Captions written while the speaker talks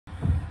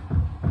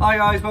Hi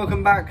guys,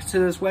 welcome back to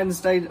this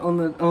Wednesday.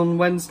 On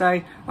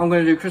Wednesday, I'm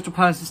going to do Crystal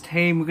Palace's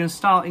team. We're going to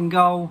start in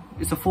goal.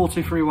 It's a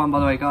 4-2-3-1 by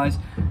the way, guys.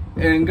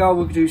 In goal,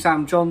 we'll do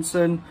Sam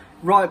Johnson.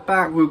 Right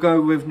back, we'll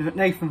go with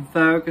Nathan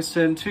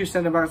Ferguson. Two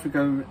centre backs, we'll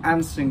go with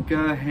Anderson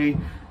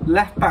Gurhey.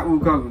 Left back, we'll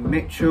go with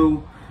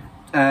Mitchell.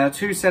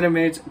 Two centre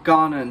mids,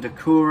 Garner and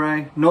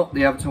Doucouré. Not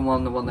the Everton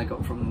one, the one they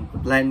got from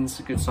Lens.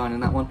 A good sign in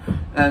that one.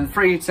 And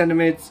three centre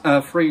mids,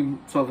 three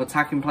sort of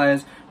attacking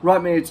players. Right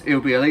mids,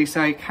 it'll be Elise.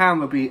 Cam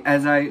will be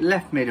Eze.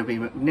 Left mid will be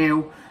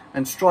McNeil.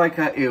 And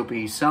striker, it'll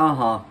be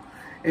Zaha.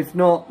 If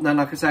not, then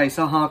like I say,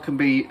 Zaha can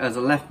be as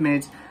a left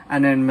mid.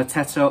 And then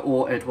Mateta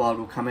or Edouard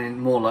will come in.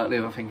 More likely,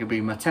 I think it'll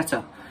be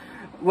Mateta.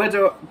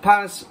 Crystal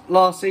Palace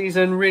last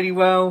season, really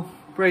well.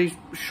 Really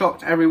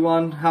shocked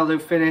everyone how they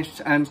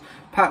finished. And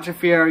Patrick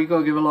Vieira, you've got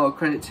to give a lot of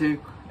credit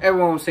to.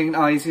 Everyone was thinking,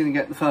 oh, he's going to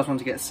get the first one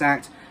to get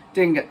sacked.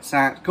 Didn't get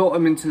sacked. Got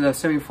him into the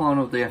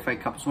semi-final of the FA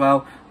Cup as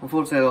well.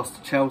 Unfortunately, they lost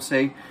to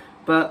Chelsea.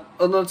 But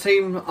on the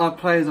team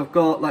players I've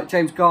got, like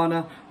James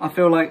Garner, I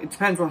feel like it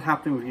depends what's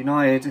happening with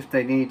United, if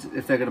they're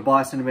going to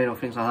buy us in the middle or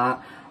things like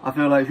that. I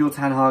feel like if you're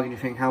Ten Hag and you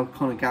think how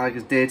Conor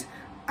Gallagher did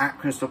at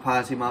Crystal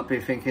Palace, you might be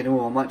thinking,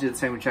 oh, I might do the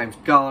same with James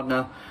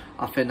Gardner.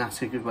 I think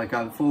that's a good way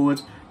going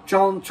forward.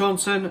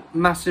 Johnson,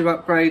 massive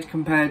upgrade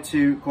compared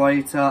to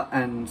Guaita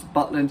and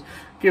Butland.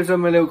 Gives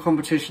them a little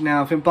competition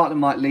now. I think Butland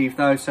might leave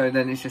though, so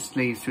then it just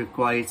leaves with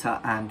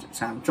Guaita and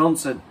Sam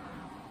Johnson.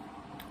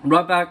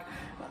 Right back,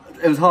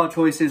 it was hard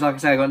choices. Like I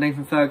say, I got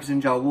Nathan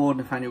Ferguson, Joel Ward,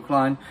 Nathaniel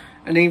Klein,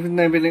 and even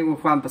they've been linked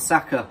with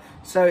Wan-Bissaka.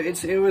 So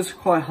it was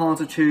quite hard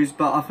to choose,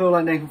 but I feel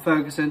like Nathan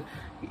Ferguson,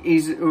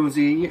 he's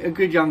obviously a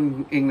good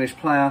young English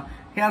player.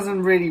 He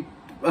hasn't really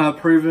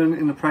proven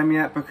in the Prem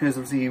yet because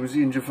obviously he was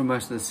injured for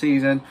most of the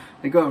season.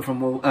 They got him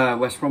from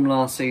West Brom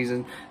last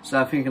season,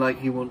 so I think like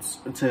he wants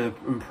to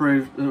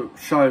improve,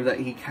 show that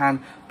he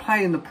can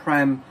play in the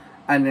Prem,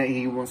 and that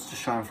he wants to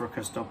shine for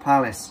Crystal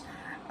Palace.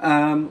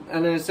 And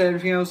then is there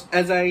anything else?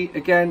 Eze,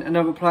 again,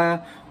 another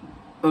player.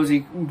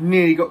 Obviously,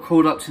 nearly got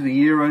called up to the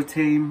Euro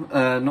team.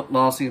 Not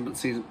last season, but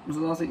season. Was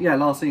it last season? Yeah,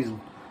 last season,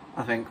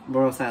 I think.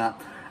 Where I'll say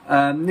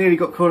that. Nearly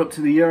got called up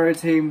to the Euro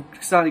team.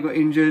 Sadly got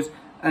injured.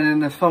 And then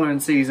the following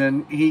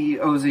season, he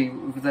obviously,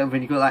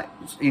 when you got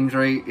that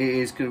injury, it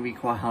is going to be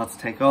quite hard to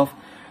take off.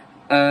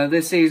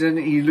 This season,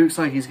 he looks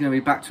like he's going to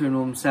be back to a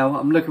normal self.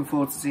 I'm looking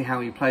forward to see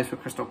how he plays for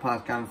Crystal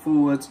Palace going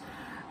forwards.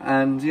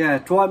 And yeah,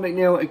 Dwight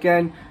McNeil,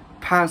 again,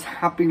 Palace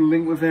have been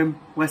linked with him.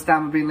 West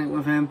Ham have been linked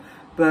with him.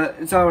 But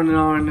it's R and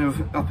R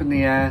of up in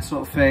the air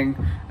sort of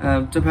thing.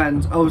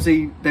 Depends.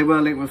 Obviously, they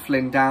were linked with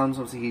Flynn Downs.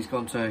 Obviously, he's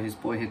gone to his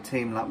boyhood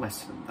team like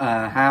West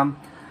Ham.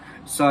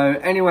 So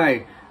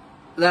anyway,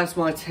 that's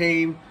my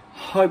team.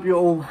 Hope you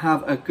all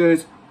have a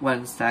good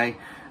Wednesday.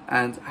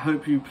 And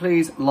hope you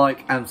please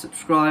like and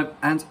subscribe.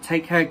 And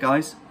take care,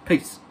 guys.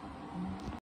 Peace.